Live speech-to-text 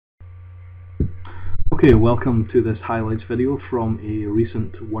Okay, welcome to this highlights video from a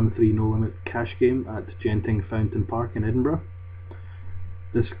recent 1-3 no limit cash game at Genting Park in Edinburgh.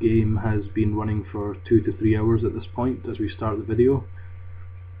 This game has been running for 2 to 3 hours at this point as we start the video.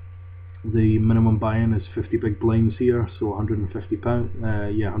 The minimum buy-in is 50 big blinds here, so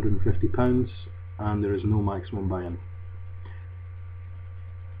 £150, and there is no maximum buy-in.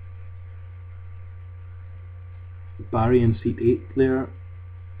 Barry in seat 8 there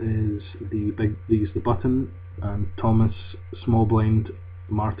is the button, and Thomas small blind,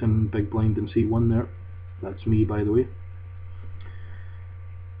 Martin big blind in seat 1 there. That's me, by the way.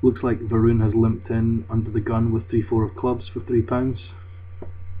 Looks like Varun has limped in under the gun with 3-4 of clubs for £3.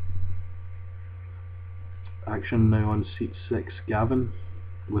 Action now on seat 6, Gavin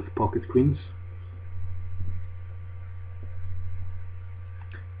with pocket queens.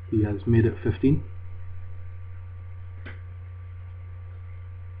 He has made it 15.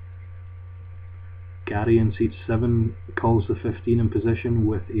 Gary in seat 7 calls the 15 in position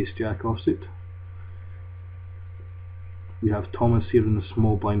with ace-jack offsuit. We have Thomas here in the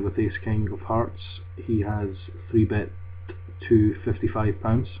small blind with ace-king of hearts. He has 3-bet to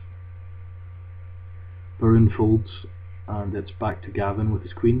 £55. Varun folds, and it's back to Gavin with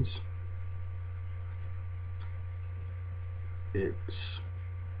his queens. It's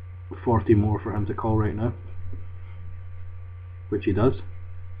 40 more for him to call right now, which he does,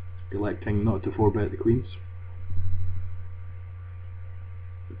 electing not to 4-bet the queens.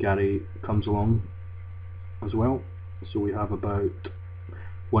 Gary comes along as well, so we have about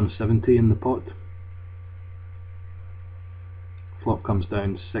 170 in the pot. Flop comes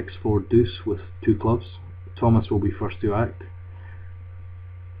down 6-4 deuce with 2 clubs. Thomas will be first to act,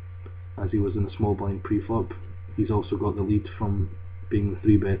 as he was in the small blind pre-flop. He's also got the lead from being the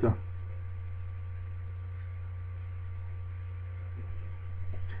 3-better.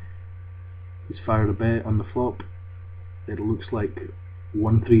 He's fired a bet on the flop. It looks like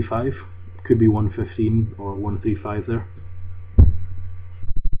 135, could be 115 or 135 there.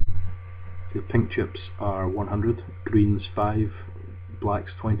 The pink chips are 100, greens 5,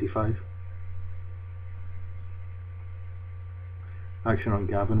 blacks 25. Action on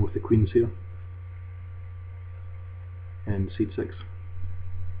Gavin with the queens here in seat 6.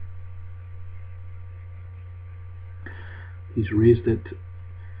 He's raised it,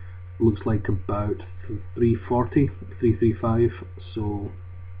 looks like about 340, 335, so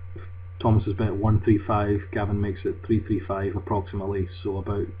Thomas has bet 135, Gavin makes it 335 approximately, so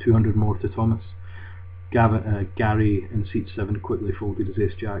about 200 more to Thomas. Gary in seat 7 quickly folded his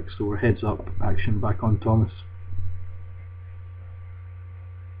ace-jack, so we're heads up, action back on Thomas.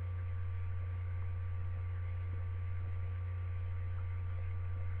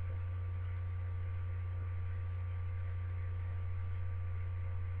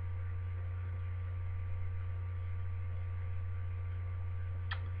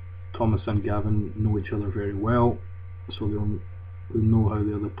 Thomas and Gavin know each other very well, so they'll know how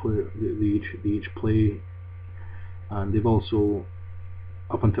the other player they each play, and they've also,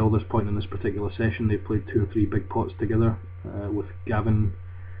 up until this point in this particular session, they've played 2 or 3 big pots together, with Gavin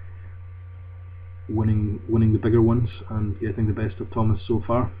winning the bigger ones and getting the best of Thomas so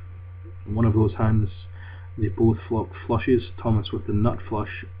far. In one of those hands they both flopped flushes, Thomas with the nut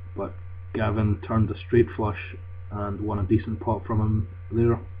flush, but Gavin turned a straight flush and won a decent pot from him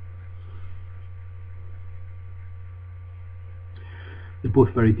there. They're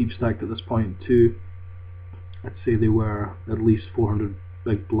both very deep stacked at this point too. I'd say they were at least 400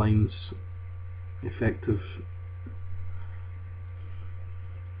 big blinds effective.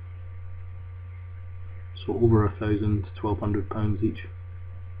 So over £1,000 to £1,200 each.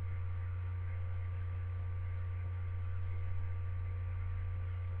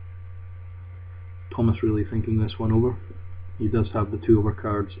 Thomas really thinking this one over. He does have the 2 over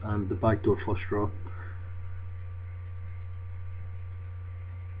cards and the backdoor flush draw.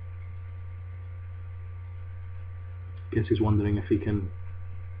 Guess he's wondering if he can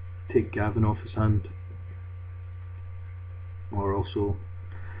take Gavin off his hand, or also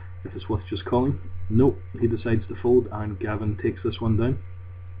if it's worth just calling. Nope, he decides to fold and Gavin takes this one down.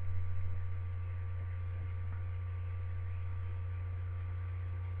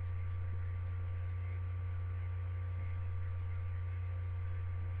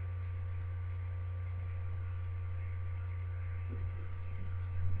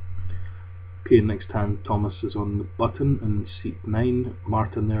 Okay, next hand Thomas is on the button in seat 9,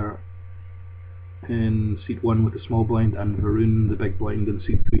 Martin there in seat 1 with the small blind, and Varun the big blind in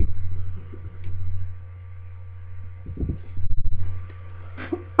seat 3.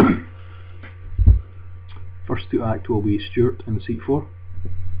 First to act will be Stuart in seat 4.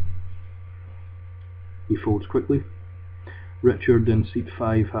 he folds quickly. Richard in seat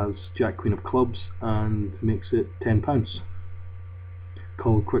 5 has Jack Queen of clubs and makes it £10.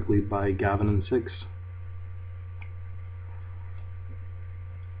 Called quickly by Gavin in 6.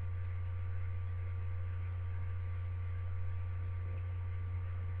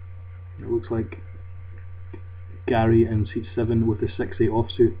 It looks like Gary in seat 7 with the 6-8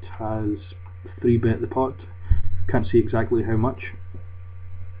 offsuit has 3-bet the pot. Can't see exactly how much.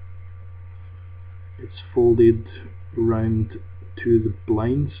 It's folded round to the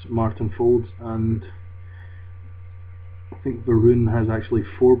blinds. Martin folds, and I think Varun has actually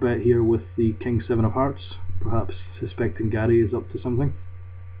 4-bet here with the King 7 of hearts, perhaps suspecting Gary is up to something.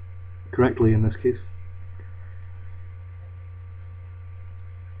 Correctly in this case.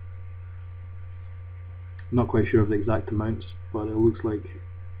 Not quite sure of the exact amounts, but it looks like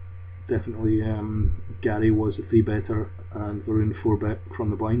definitely Gary was a 3-better and Varun 4-bet from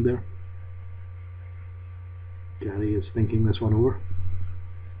the blind there. Gary is thinking this one over.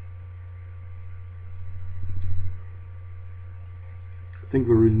 I think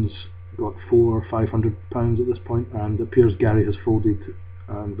Varun's got £400 or £500 at this point, and it appears Gary has folded,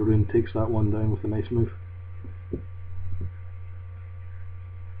 and Varun takes that one down with a nice move.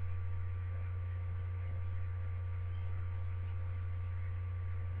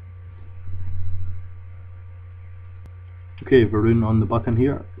 Okay, Varun on the button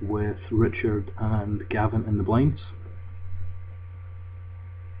here with Richard and Gavin in the blinds.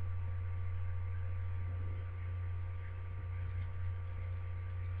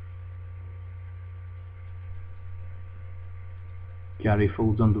 Gary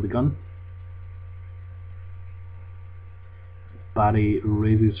folds under the gun. Barry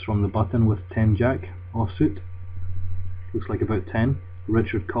raises from the button with 10 Jack offsuit. Looks like about 10.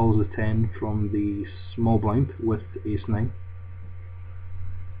 Richard calls a 10 from the small blind with ace 9.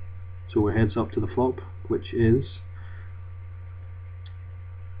 So we're heads up to the flop, which is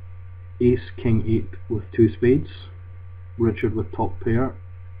ace king 8 with 2 spades, Richard with top pair,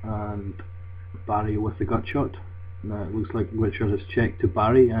 and Barry with the gut shot. Now it looks like Richard has checked to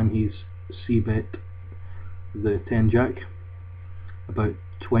Barry, and he's c-bet the 10 Jack, about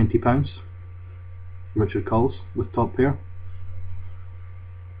 £20. Richard calls with top pair.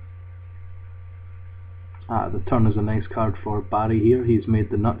 The turn is a nice card for Barry here. He's made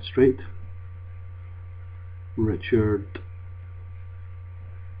the nut straight. Richard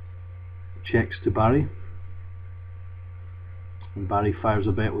checks to Barry, and Barry fires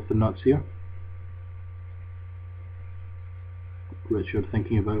a bet with the nuts here. Richard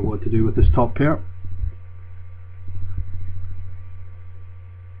thinking about what to do with his top pair.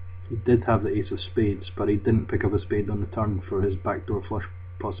 He did have the ace of spades, but he didn't pick up a spade on the turn for his backdoor flush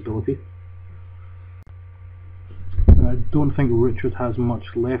possibility. I don't think Richard has much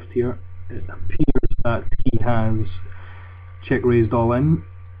left here. It appears that he has check raised all in,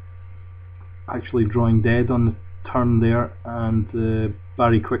 actually drawing dead on the turn there, and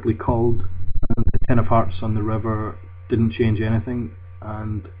Barry quickly called, and the 10 of hearts on the river didn't change anything,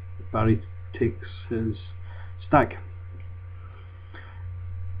 and Barry takes his stack.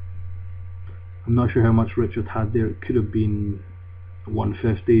 I'm not sure how much Richard had there. It could have been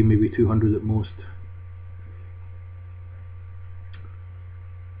 150, maybe 200 at most.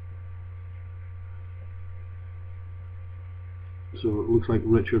 So it looks like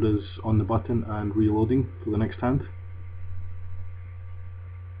Richard is on the button and reloading for the next hand.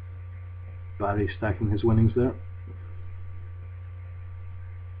 Barry stacking his winnings there.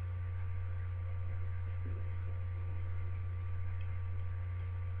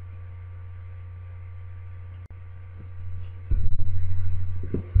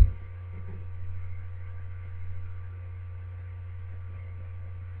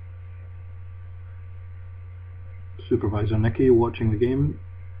 Supervisor Nicky watching the game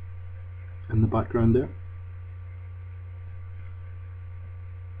in the background there.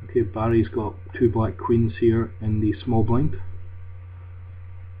 Okay, Barry's got 2 black queens here in the small blind.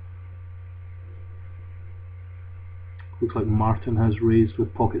 Looks like Martin has raised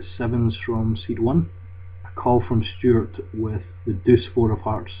with pocket 7s from seat 1. A call from Stuart with the deuce 4 of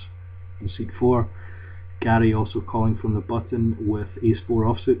hearts in seat 4. Gary also calling from the button with ace 4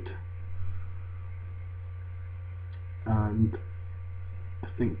 offsuit. And I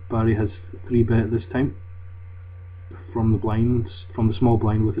think Barry has 3-bet this time from the blinds, from the small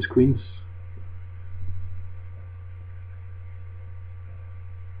blind with his queens.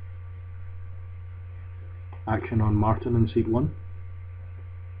 Action on Martin in seat 1.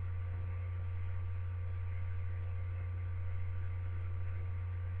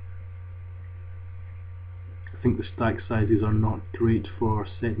 I think the stack sizes are not great for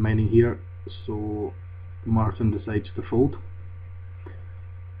set mining here, so Martin decides to fold.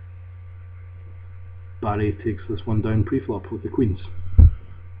 Barry takes this one down pre-flop with the queens.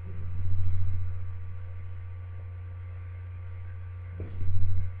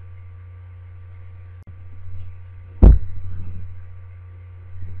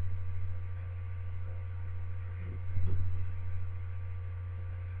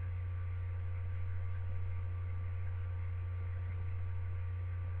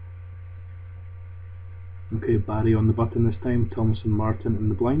 Okay, Barry on the button this time, Thomas and Martin in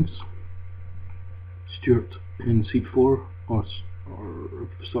the blinds. Stuart in seat 4, or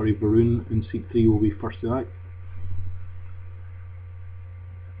sorry, Varun in seat 3 will be first to act.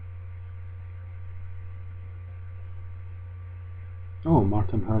 Oh,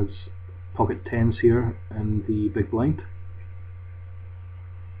 Martin has pocket 10s here in the big blind.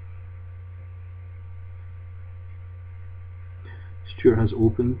 Stuart has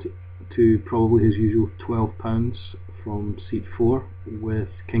opened to probably his usual £12 from seat 4 with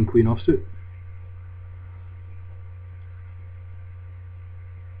King Queen offsuit.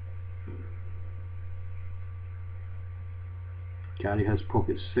 Gary has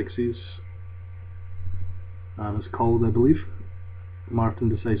pocket 6s and is called, I believe. Martin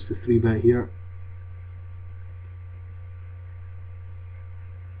decides to 3-bet here.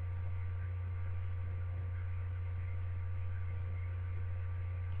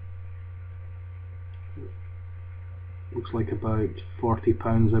 Looks like about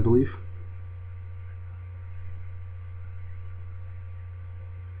 £40, I believe.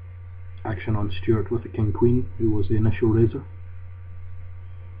 Action on Stuart with the King Queen, who was the initial raiser.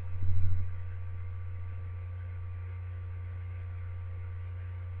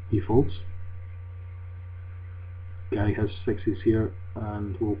 He folds. Gary has 6s here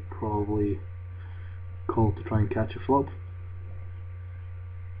and will probably call to try and catch a flop.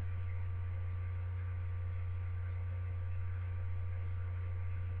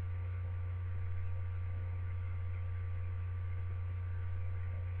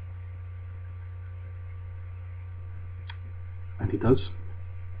 And he does.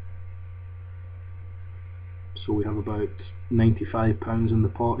 So we have about £95 in the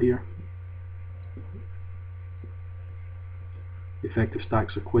pot here. Effective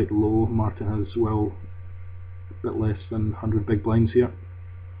stacks are quite low. Martin has, well, a bit less than 100 big blinds here.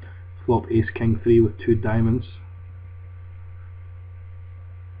 Flop Ace King 3 with 2 diamonds.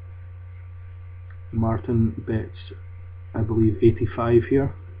 Martin bets, I believe, 85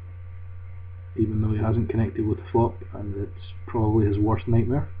 here, even though he hasn't connected with the flop, and it's probably his worst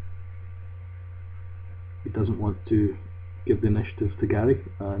nightmare. He doesn't want to give the initiative to Gary,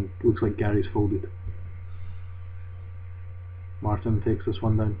 and looks like Gary's folded. Martin takes this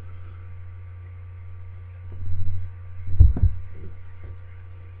one down.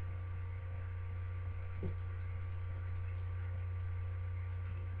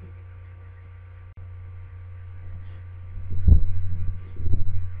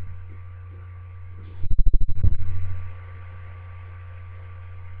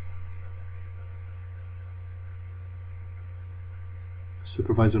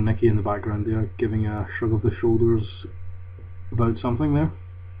 Supervisor Nicky in the background there, giving a shrug of the shoulders about something there.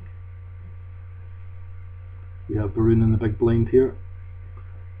 We have Varun in the big blind here.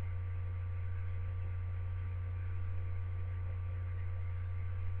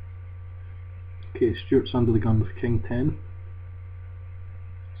 Okay, Stuart's under the gun with King 10,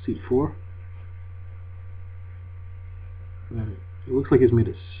 seat 4. It looks like he's made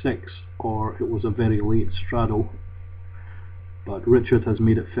it 6, or it was a very late straddle, but Richard has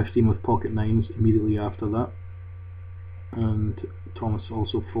made it 15 with pocket 9s immediately after that, and Thomas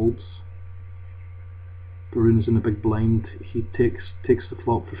also folds. Varun is in the big blind. He takes the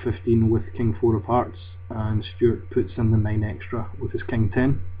flop for 15 with King 4 of hearts, and Stuart puts in the 9 extra with his King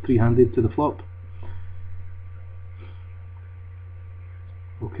 10, 3-handed to the flop.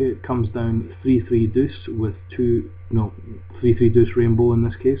 Okay, it comes down 3-3 deuce with 3-3 deuce rainbow in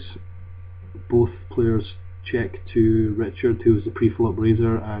this case. Both players check to Richard, who is the pre-flop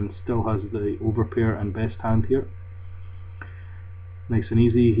raiser and still has the overpair and best hand here. Nice and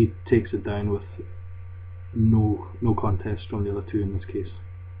easy. He takes it down with no contest from the other two in this case.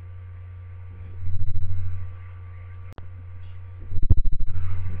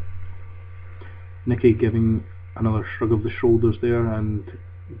 Nicky giving another shrug of the shoulders there and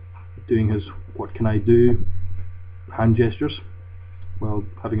doing his "what can I do" hand gestures while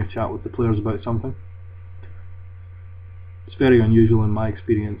having a chat with the players about something. It's very unusual in my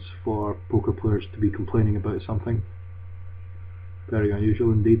experience for poker players to be complaining about something. Very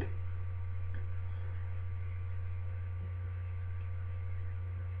unusual indeed.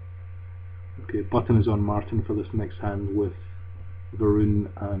 Okay, button is on Martin for this next hand with Varun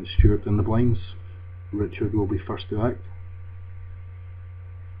and Stuart in the blinds. Richard will be first to act.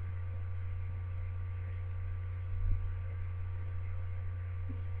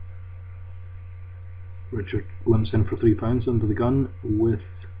 Richard limps in for £3 under the gun with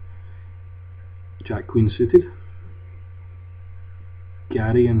Jack Queen suited.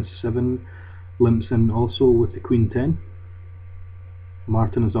 Gary in 7 limps in also with the Queen 10.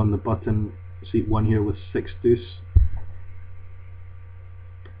 Martin is on the button, seat 1 here with 6 deuce.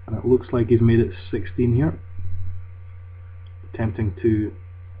 And it looks like he's made it 16 here. Attempting to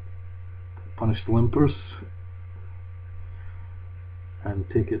punish the limpers and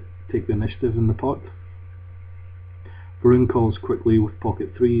take the initiative in the pot. Varun calls quickly with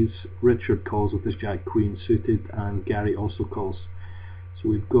pocket 3s, Richard calls with his Jack Queen suited, and Gary also calls. So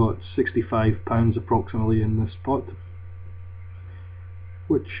we've got £65 approximately in this pot,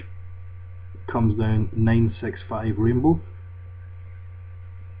 which comes down 965 rainbow.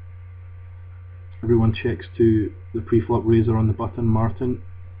 Everyone checks to the pre-flop raiser on the button, Martin,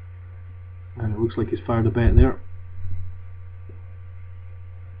 and it looks like he's fired a bet there.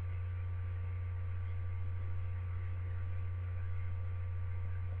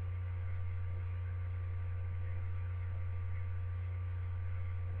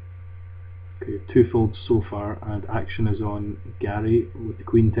 Okay, 2 folds so far, and action is on Gary with the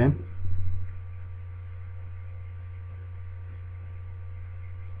Queen 10.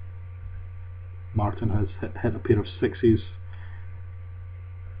 Martin has hit a pair of 6s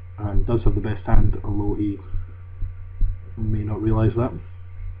and does have the best hand, although he may not realise that.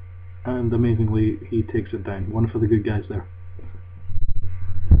 And amazingly, he takes it down. One for the good guys there.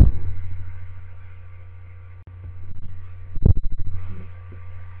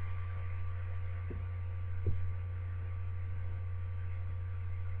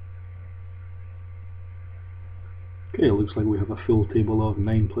 Okay, it looks like we have a full table of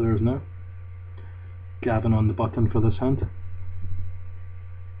 9 players now. Gavin on the button for this hand.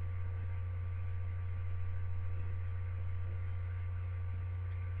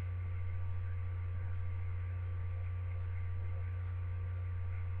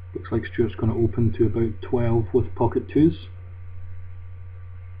 Looks like Stuart's going to open to about 12 with pocket 2s.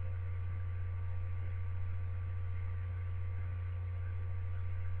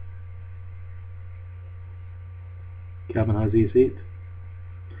 Gavin has ace-8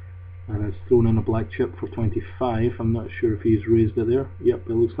 and has thrown in a black chip for 25. I'm not sure if he's raised it there. Yep,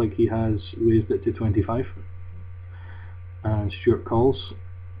 it looks like he has raised it to 25. And Stuart calls.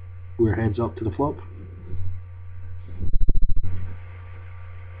 We're heads up to the flop,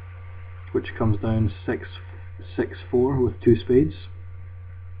 which comes down 6-4 with 2 spades.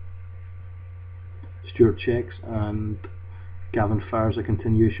 Stuart checks and Gavin fires a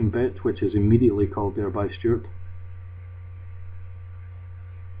continuation bet, which is immediately called there by Stuart.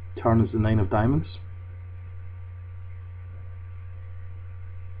 Turn is the 9 of diamonds.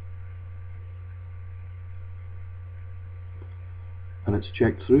 And it's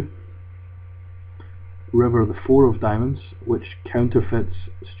checked through. River the 4 of diamonds, which counterfeits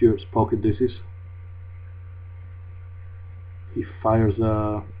Stuart's pocket deuces. He fires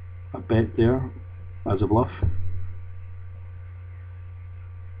a bet there as a bluff.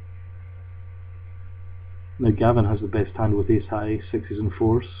 Now Gavin has the best hand with ace high, 6s and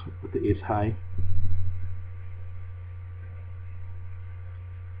 4s with the ace high.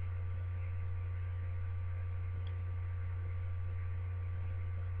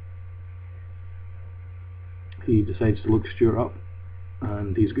 He decides to look Stuart up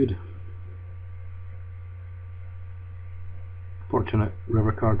and he's good. Fortunate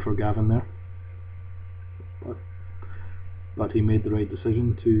river card for Gavin there, but he made the right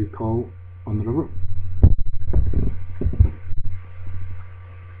decision to call on the river.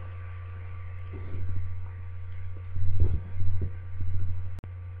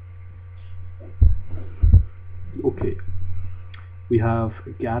 Okay, we have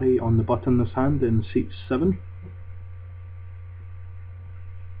Gary on the button this hand in seat 7.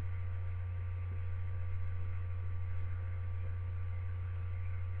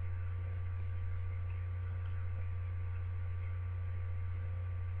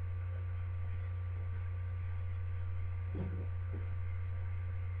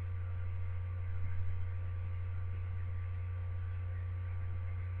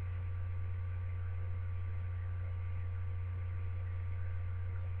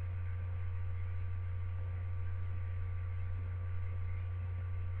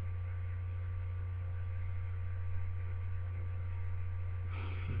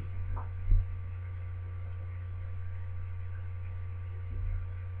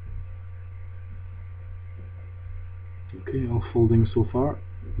 Okay, all folding so far.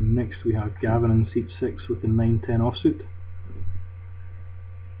 Next we have Gavin in seat 6 with the 9-10 offsuit.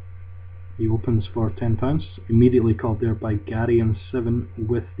 He opens for £10, immediately called there by Gary in 7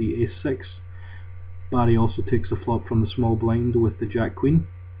 with the ace-6. Barry also takes the flop from the small blind with the jack-queen.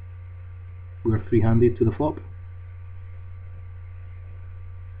 We are three-handed to the flop.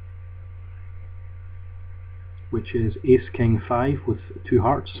 Which is ace-king 5 with 2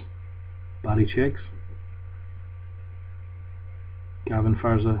 hearts. Barry checks. Gavin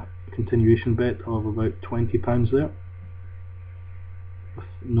fires a continuation bet of about £20 there. With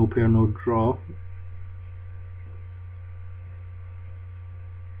no pair, no draw.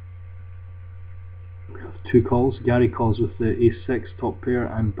 We have 2 calls. Gary calls with the ace-6 top pair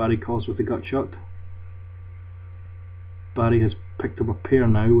and Barry calls with the gut shot. Barry has picked up a pair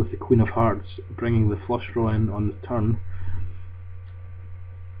now with the queen of hearts, bringing the flush draw in on the turn.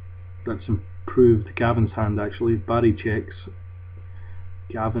 That's improved Gavin's hand actually. Barry checks.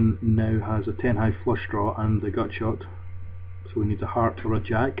 Gavin now has a 10 high flush draw and the gut shot, so we need a heart or a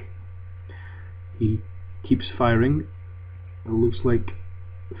jack. He keeps firing. It looks like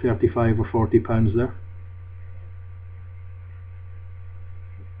 35 or 40 pounds there,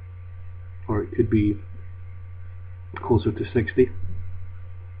 or it could be closer to 60.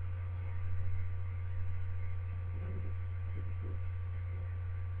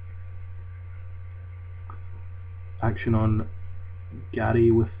 Action on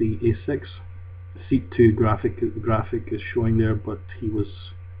Gary with the ace-6. Seat 2 graphic is showing there, but he was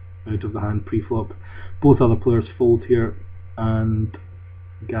out of the hand pre-flop. Both other players fold here, and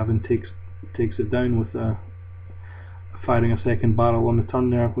Gavin takes it down with firing a second barrel on the turn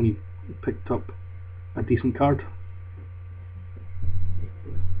there when he picked up a decent card.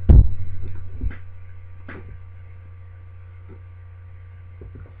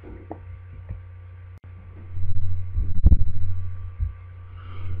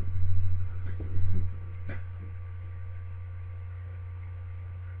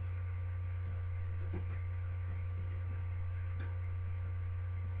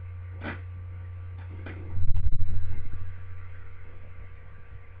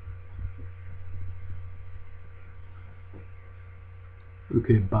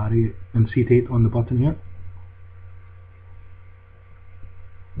 Okay, Barry in seat 8 on the button here.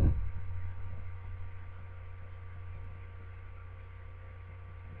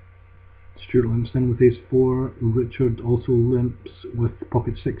 Stuart limps in with ace-4, Richard also limps with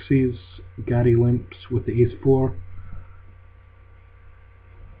pocket 6s, Gary limps with the ace-4.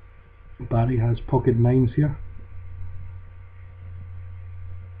 Barry has pocket 9s here.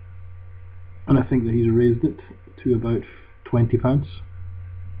 And I think that he's raised it to about £20.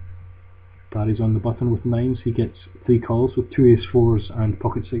 Barry's on the button with 9s. He gets 3 calls with 2 ace-4s and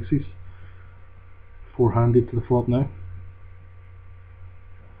pocket 6s. Four-handed to the flop now,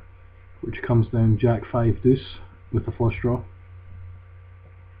 which comes down jack 5 deuce with the flush draw.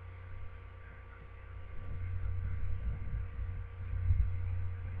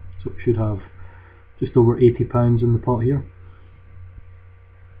 So we should have just over £80 in the pot here.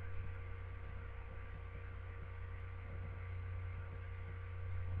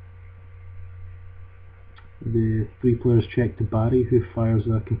 The 3 players check to Barry, who fires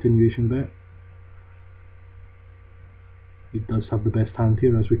a continuation bet. He does have the best hand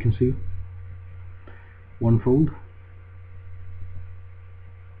here, as we can see. 1 fold,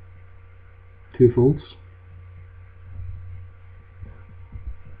 2 folds,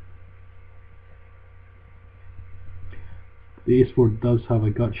 the ace-4 does have a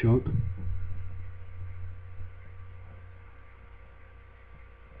gut shot.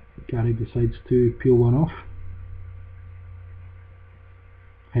 Gary decides to peel one off.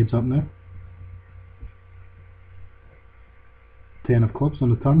 Heads up now. 10 of clubs on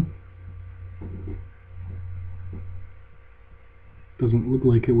the turn. Doesn't look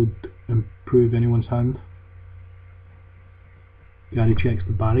like it would improve anyone's hand. Gary checks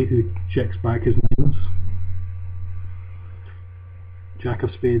to Barry, who checks back his 9s. Jack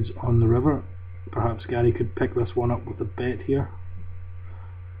of spades on the river. Perhaps Gary could pick this one up with a bet here,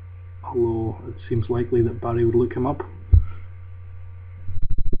 although it seems likely that Barry would look him up.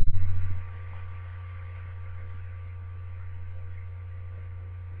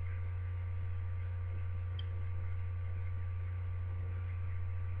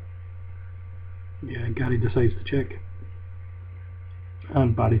 Yeah, Gary decides to check,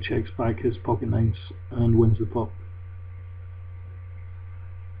 and Barry checks back his pocket 9s and wins the pot.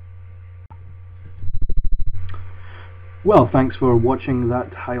 Well, thanks for watching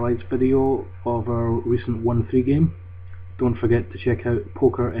that highlights video of our recent 1-3 game. Don't forget to check out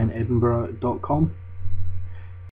pokerinedinburgh.com.